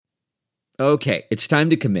Okay, it's time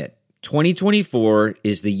to commit. 2024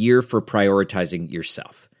 is the year for prioritizing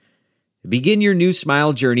yourself. Begin your new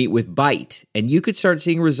smile journey with Byte, and you could start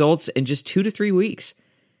seeing results in just 2 to 3 weeks.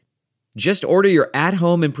 Just order your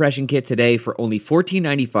at-home impression kit today for only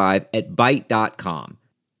 $14.95 at Byte.com.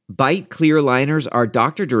 Byte clear liners are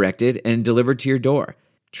doctor-directed and delivered to your door.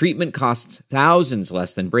 Treatment costs thousands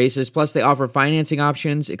less than braces, plus they offer financing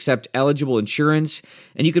options, accept eligible insurance,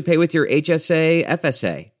 and you could pay with your HSA,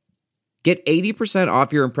 FSA. Get 80%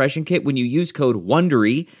 off your impression kit when you use code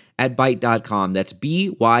WONDERY at Byte.com. That's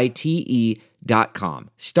BYTE.com.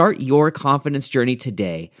 Start your confidence journey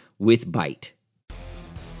today with Byte.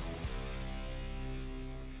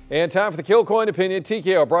 And time for the Kill Coin Opinion.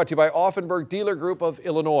 TKO brought to you by Offenburg Dealer Group of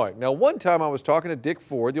Illinois. Now, one time I was talking to Dick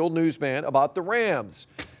Ford, the old newsman, about the Rams.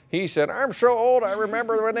 He said, I'm so old, I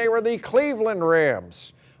remember when they were the Cleveland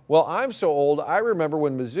Rams. Well, I'm so old, I remember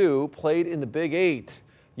when Mizzou played in the Big 8.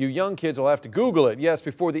 You young kids will have to Google it. Yes,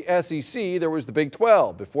 before the SEC, there was the Big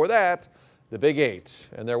 12. Before that, the Big 8.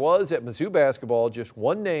 And there was, at Mizzou basketball, just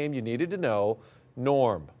one name you needed to know,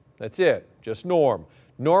 Norm. That's it, just Norm.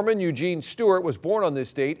 Norman Eugene Stewart was born on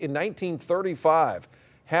this date in 1935.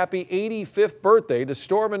 Happy 85th birthday to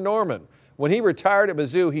Stormin Norman. When he retired at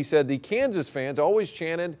Mizzou, he said the Kansas fans always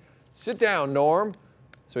chanted, sit down, Norm.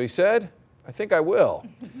 So he said, I think I will.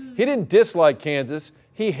 He didn't dislike Kansas.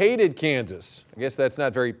 He hated Kansas. I guess that's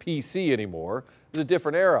not very PC anymore. It was a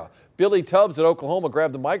different era. Billy Tubbs at Oklahoma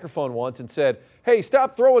grabbed the microphone once and said, hey,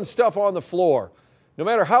 stop throwing stuff on the floor, no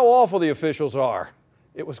matter how awful the officials are.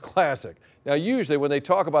 It was classic. Now, usually when they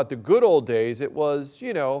talk about the good old days, it was,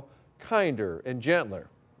 kinder and gentler.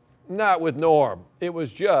 Not with Norm. It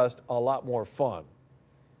was just a lot more fun.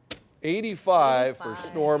 85 for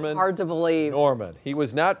Stormin. Hard to believe. Norman. He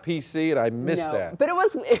was not PC, and I missed that. But it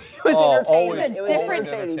was entertaining. Always, It was different,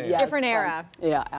 entertaining. Yes, different era. Yeah.